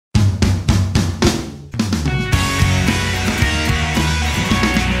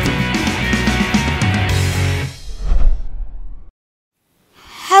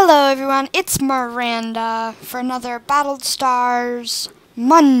everyone, it's Miranda for another Battled Stars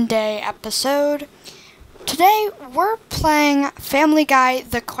Monday episode. Today we're playing Family Guy: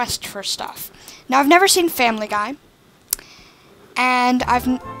 The Quest for Stuff. Now I've never seen Family Guy, and I've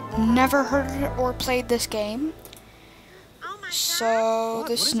never heard or played this game, so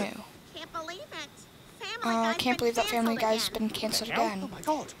this is new. I can't believe that Family Guy's been cancelled again. Oh my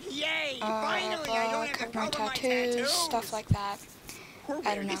god. Yay! Finally, I don't have to my tattoos, stuff like that.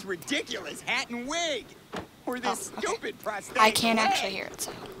 I don't know. This ridiculous hat and wig. Or this stupid prosthetic. I can't actually hear it,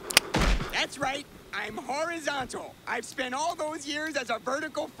 so. That's right. I'm horizontal. I've spent all those years as a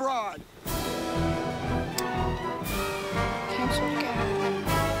vertical fraud. Cancel again.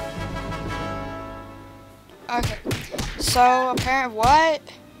 Okay. So apparently, what?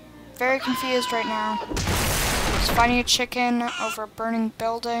 Very confused right now. Just finding a chicken over a burning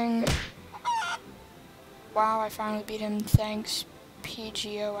building. Wow, I finally beat him. Thanks,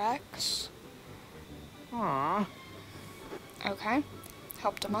 PGOX. Aww. Okay.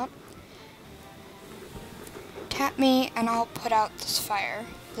 Helped him up. Tap me and I'll put out this fire.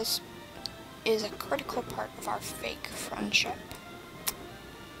 This is a critical part of our fake friendship.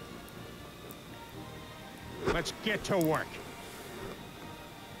 Let's get to work.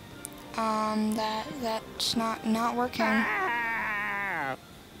 That's not working. Ah!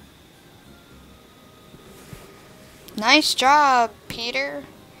 Nice job, Peter.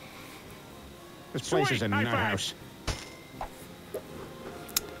 This place is a Sweet, high nut five. house.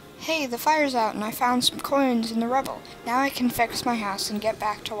 Hey, the fire's out and I found some coins in the rubble. Now I can fix my house and get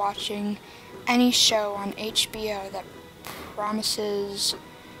back to watching any show on HBO that promises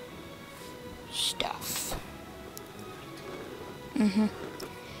stuff.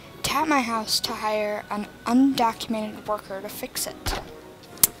 Tap my house to hire an undocumented worker to fix it.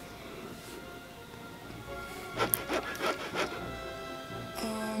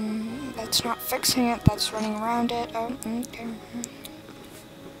 That's not fixing it, that's running around it. Oh, okay.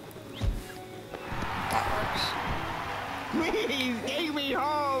 That works. Please take me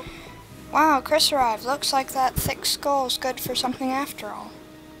home. Wow, Chris arrived. Looks like that thick skull's good for something after all.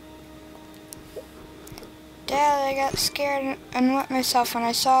 Dad, I got scared and wet myself when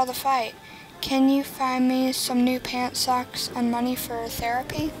I saw the fight. Can you find me some new pants, socks, and money for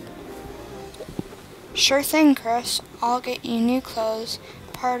therapy? Sure thing, Chris. I'll get you new clothes.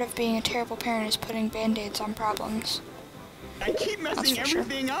 Part of being a terrible parent is putting band-aids on problems. I keep messing for sure.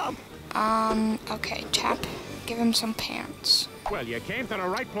 everything up. Okay, tap. Give him some pants. Well, you came to the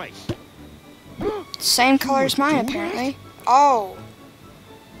right place. Same color as mine, apparently. Oh,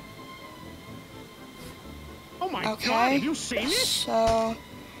 Oh my god, okay. have you seen it? So,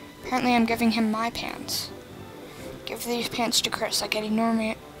 apparently I'm giving him my pants. Give these pants to Chris like any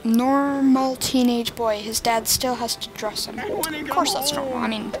normal teenage boy. His dad still has to dress him. Of course that's normal. I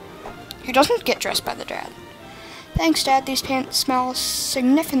mean, who doesn't get dressed by the dad? Thanks, Dad. These pants smell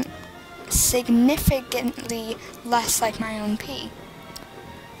significantly less like my own pee.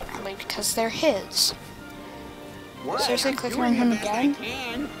 Probably because they're his. What? Seriously, I'm click doing on him the best I again?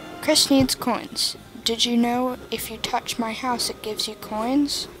 can. Chris needs coins. Did you know if you touch my house it gives you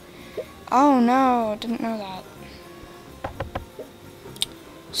coins? Oh no, didn't know that.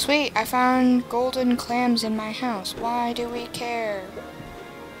 Sweet, I found golden clams in my house. Why do we care?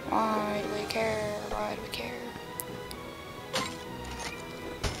 Why do we care? Why do we care?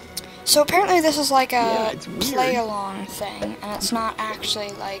 So apparently this is like Yeah, a it's weird. play-along thing, and it's not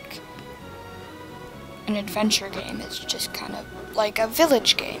actually like an adventure game. It's just kind of like a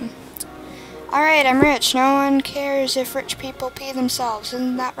village game. Alright, I'm rich. No one cares if rich people pee themselves.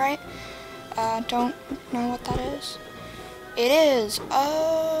 Isn't that right? Don't know what that is. It is.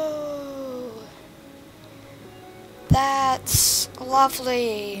 Oh. That's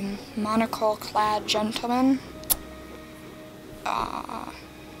lovely. Monocle-clad gentleman.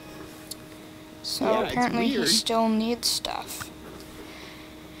 So Yeah, it's apparently he weird. still needs stuff.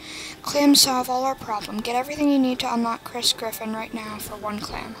 Clams solve all our problem. Get everything you need to unlock Chris Griffin right now for 1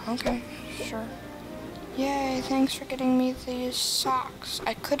 clam. Okay, sure. Yay, thanks for getting me these socks.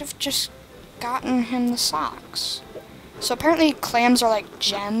 I could have just gotten him the socks. So apparently clams are like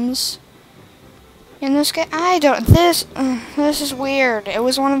gems in this game. This is weird. It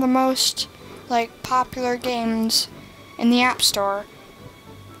was one of the most like popular games in the App Store.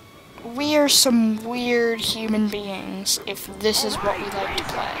 We are some weird human beings if this is what we like to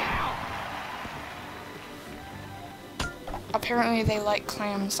play. Apparently they like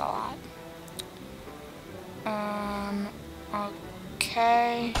clams a lot.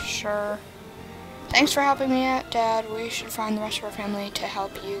 Okay, sure. Thanks for helping me out, Dad. We should find the rest of our family to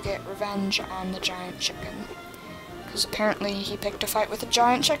help you get revenge on the giant chicken. Because apparently he picked a fight with a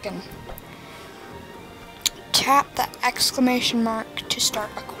giant chicken. Tap the exclamation mark to start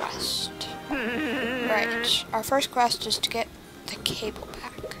a quest. Right, our first quest is to get the cable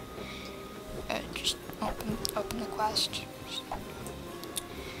back. Just open the quest.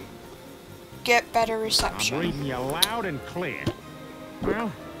 Get better reception. I'm reading you loud and clear. Well,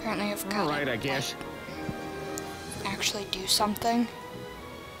 Apparently I've got all right, to, I guess. actually do something.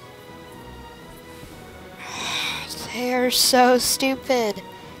 They're so stupid.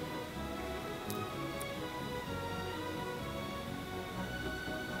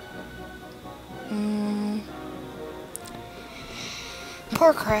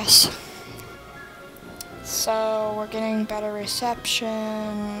 Poor Chris. So we're getting better reception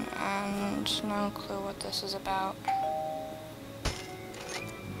and no clue what this is about.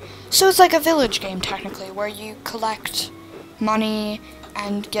 So it's like a village game technically, where you collect money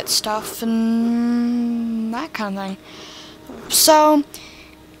and get stuff and that kind of thing. So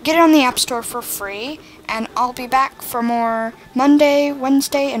get it on the App Store for free, and I'll be back for more Monday,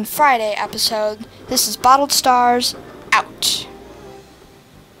 Wednesday, and Friday episode. This is Bottled Stars.